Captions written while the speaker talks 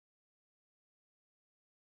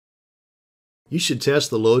You should test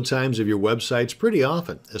the load times of your websites pretty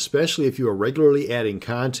often, especially if you are regularly adding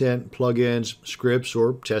content, plugins, scripts,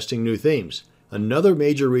 or testing new themes. Another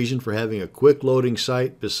major reason for having a quick loading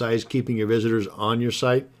site, besides keeping your visitors on your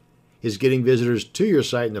site, is getting visitors to your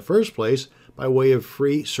site in the first place by way of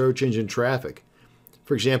free search engine traffic.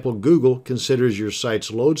 For example, Google considers your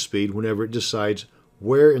site's load speed whenever it decides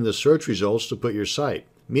where in the search results to put your site.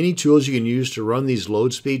 Many tools you can use to run these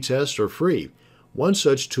load speed tests are free. One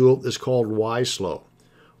such tool is called Yslow.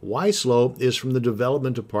 Yslow is from the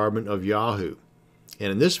development department of Yahoo.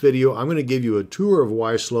 And in this video, I'm going to give you a tour of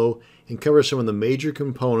Yslow and cover some of the major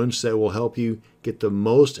components that will help you get the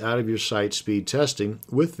most out of your site speed testing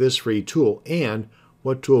with this free tool and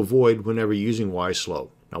what to avoid whenever using Yslow.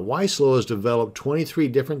 Now, Yslow has developed 23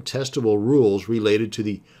 different testable rules related to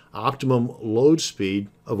the optimum load speed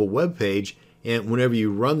of a web page, and whenever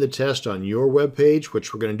you run the test on your web page,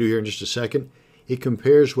 which we're going to do here in just a second, it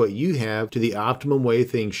compares what you have to the optimum way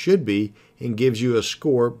things should be and gives you a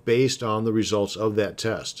score based on the results of that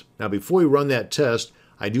test. Now, before we run that test,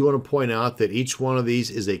 I do want to point out that each one of these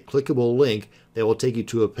is a clickable link that will take you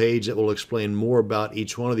to a page that will explain more about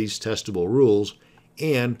each one of these testable rules,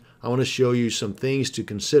 and I want to show you some things to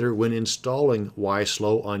consider when installing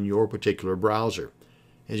Yslow on your particular browser.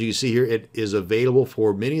 As you can see here, it is available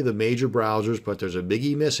for many of the major browsers, but there's a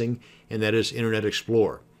biggie missing, and that is Internet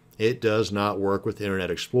Explorer. It does not work with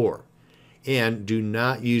Internet Explorer. And do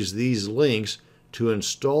not use these links to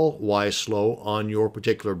install Yslow on your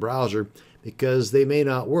particular browser because they may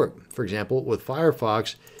not work. For example, with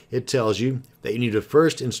Firefox, it tells you that you need to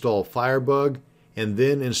first install Firebug and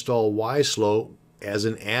then install Yslow as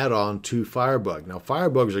an add-on to Firebug. Now,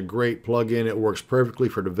 Firebug is a great plugin. It works perfectly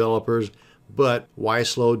for developers, but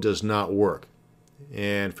Yslow does not work.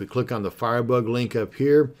 And if we click on the Firebug link up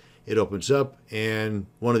here, it opens up, and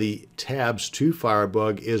one of the tabs to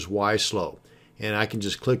Firebug is Yslow. And I can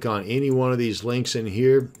just click on any one of these links in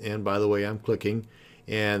here, and by the way, I'm clicking,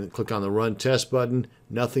 and click on the Run Test button.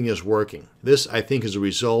 Nothing is working. This, I think, is a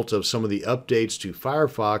result of some of the updates to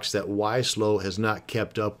Firefox that Yslow has not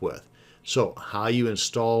kept up with. So, how you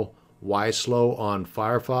install Yslow on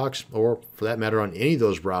Firefox, or for that matter on any of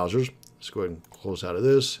those browsers, let's go ahead and close out of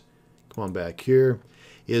this, come on back here,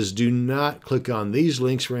 is do not click on these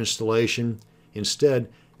links for installation. Instead,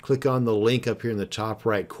 click on the link up here in the top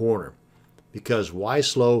right corner, because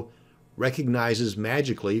Yslow recognizes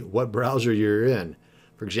magically what browser you're in.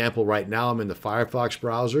 For example, right now I'm in the Firefox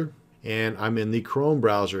browser, and I'm in the Chrome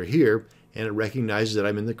browser here, and it recognizes that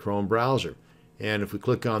I'm in the Chrome browser. And if we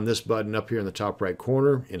click on this button up here in the top right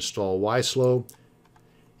corner, install Yslow,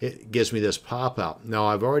 it gives me this pop-out. Now,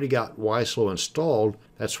 I've already got Yslow installed.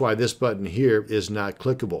 That's why this button here is not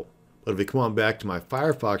clickable. But if we come on back to my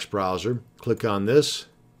Firefox browser, click on this,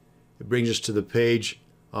 it brings us to the page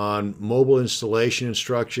on mobile installation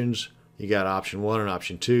instructions. You got option 1 and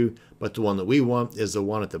option 2, but the one that we want is the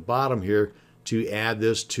one at the bottom here to add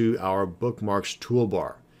this to our bookmarks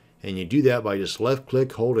toolbar. And you do that by just left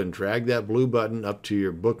click, hold, and drag that blue button up to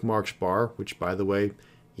your bookmarks bar, which, by the way,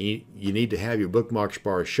 you need to have your bookmarks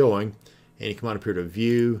bar showing. And you come on up here to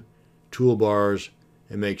View, Toolbars,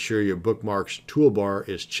 and make sure your bookmarks toolbar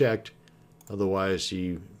is checked. Otherwise,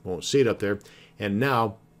 you won't see it up there. And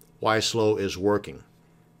now, Yslow is working.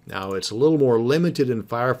 Now, it's a little more limited in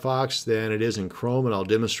Firefox than it is in Chrome, and I'll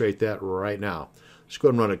demonstrate that right now. Let's go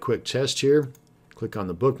ahead and run a quick test here. Click on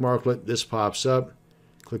the bookmarklet. This pops up.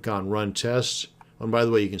 Click on Run Tests. And by the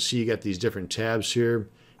way, you can see you got these different tabs here.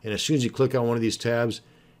 And as soon as you click on one of these tabs,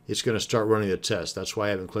 it's going to start running the test. That's why I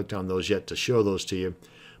haven't clicked on those yet to show those to you.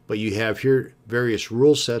 But you have here various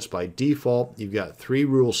rule sets by default. You've got 3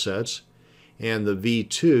 rule sets. And the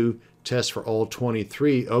V2 tests for all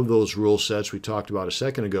 23 of those rule sets we talked about a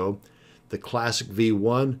second ago. The classic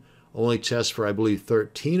V1 only tests for, I believe,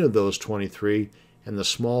 13 of those 23. And the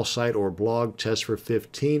small site or blog tests for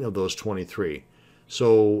 15 of those 23.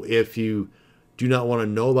 So if you do not want to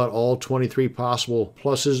know about all 23 possible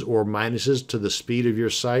pluses or minuses to the speed of your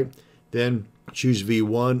site, then choose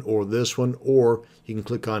V1 or this one, or you can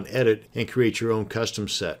click on Edit and create your own custom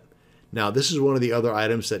set. Now, this is one of the other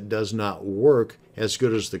items that does not work as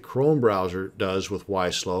good as the Chrome browser does with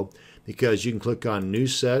Yslow, because you can click on New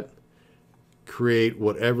Set, create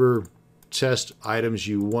whatever test items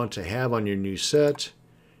you want to have on your new set,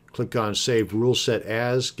 click on Save Rule Set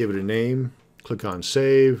As, give it a name, click on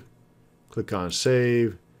Save, click on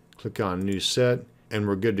Save, click on New Set, and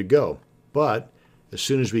we're good to go. But as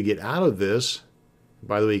soon as we get out of this,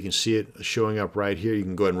 by the way, you can see it showing up right here. You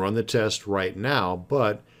can go ahead and run the test right now,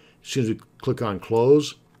 but as soon as we click on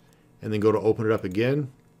Close and then go to open it up again,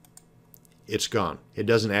 it's gone. It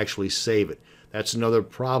doesn't actually save it. That's another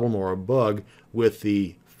problem or a bug with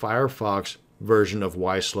the Firefox version of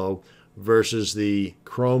Yslow versus the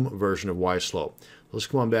Chrome version of Yslow. Let's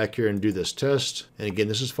come on back here and do this test. And again,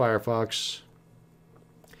 this is Firefox.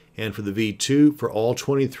 And for the V2, for all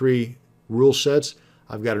 23 rule sets,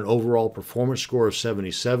 I've got an overall performance score of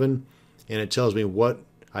 77. And it tells me what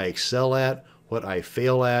I excel at, what I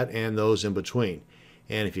fail at, and those in between.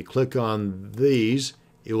 And if you click on these,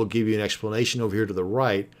 it will give you an explanation over here to the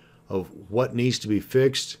right of what needs to be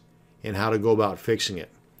fixed and how to go about fixing it.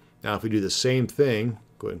 Now, if we do the same thing,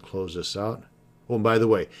 go ahead and close this out. Oh, and by the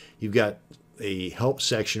way, you've got a help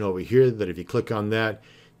section over here that if you click on that,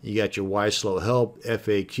 you got your Yslow Help,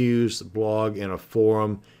 FAQs, the blog, and a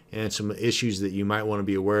forum, and some issues that you might want to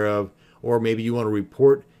be aware of, or maybe you want to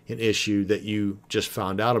report an issue that you just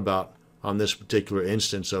found out about on this particular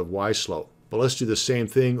instance of Yslow. But let's do the same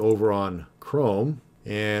thing over on Chrome.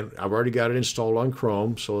 And I've already got it installed on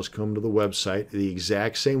Chrome, so let's come to the website, the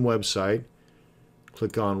exact same website.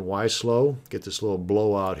 Click on Yslow, get this little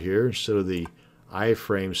blowout here instead of the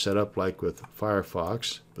iframe setup like with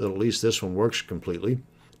Firefox, but at least this one works completely.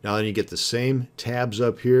 Now then you get the same tabs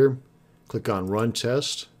up here. Click on Run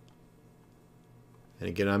Test. And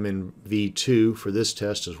again, I'm in V2 for this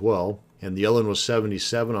test as well. And the other one was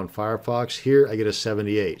 77 on Firefox. Here I get a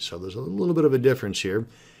 78, so there's a little bit of a difference here.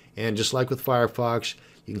 And just like with Firefox,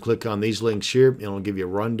 you can click on these links here and it'll give you a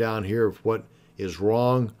rundown here of what is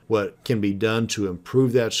wrong, what can be done to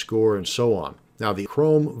improve that score, and so on. Now the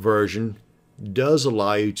Chrome version does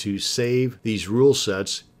allow you to save these rule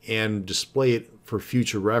sets and display it for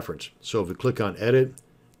future reference. So if we click on Edit,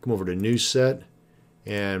 come over to New Set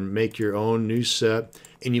and make your own new set.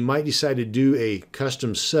 And you might decide to do a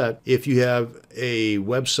custom set if you have a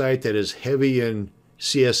website that is heavy in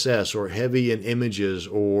CSS or heavy in images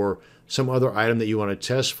or some other item that you want to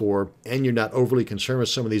test for, and you're not overly concerned with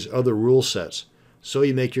some of these other rule sets. So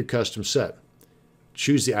you make your custom set.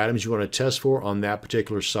 Choose the items you want to test for on that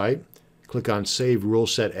particular site. Click on Save Rule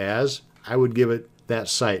Set As. I would give it that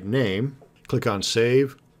site name. Click on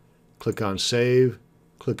Save, click on Save,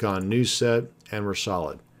 click on New Set, and we're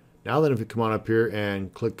solid. Now then, if we come on up here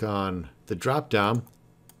and click on the drop down,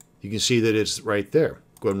 you can see that it's right there.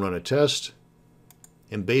 Go ahead and run a test.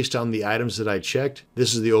 And based on the items that I checked,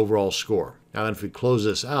 this is the overall score. Now then, if we close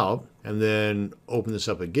this out and then open this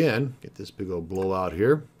up again, get this big old blowout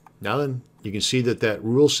here. Now then, you can see that that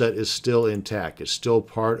rule set is still intact. It's still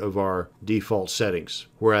part of our default settings.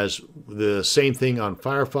 Whereas the same thing on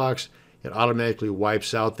Firefox, it automatically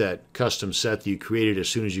wipes out that custom set that you created as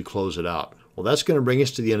soon as you close it out. Well, that's going to bring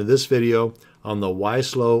us to the end of this video on the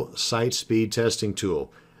Yslow Site Speed Testing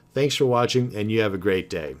Tool. Thanks for watching, and you have a great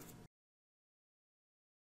day.